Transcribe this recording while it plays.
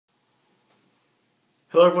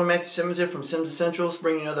Hello everyone, Matthew Simmons here from SimmonsEssentials,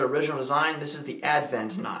 bringing you another original design. This is the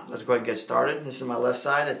Advent knot. Let's go ahead and get started. This is my left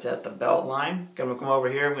side. It's at the belt line. I'm going to come over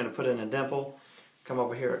here. I'm going to put in a dimple. Come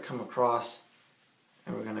over here, come across,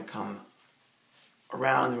 and we're going to come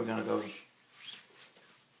around. Then we're going to go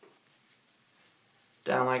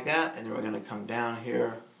down like that, and then we're going to come down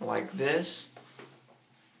here like this.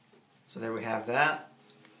 So there we have that.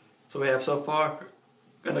 So we have so far,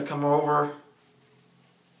 going to come over,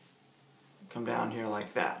 come down here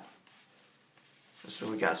like that. This is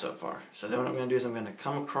what we got so far. So then what I'm going to do is I'm going to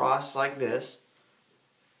come across like this,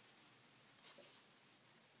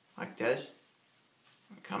 and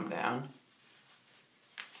come down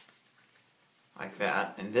like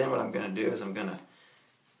that, and then what I'm going to do is I'm going to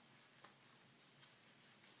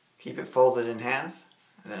keep it folded in half,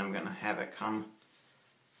 and then I'm going to have it come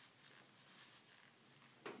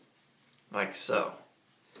like so.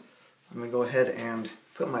 I'm going to go ahead and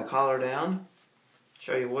put my collar down,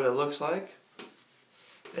 show you what it looks like.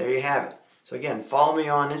 There you have it. So again, follow me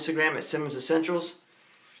on Instagram at SimmonsEssentials.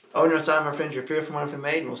 Oh, no time, my friends, you're fearful, wonderfully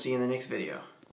made, and we'll see you in the next video.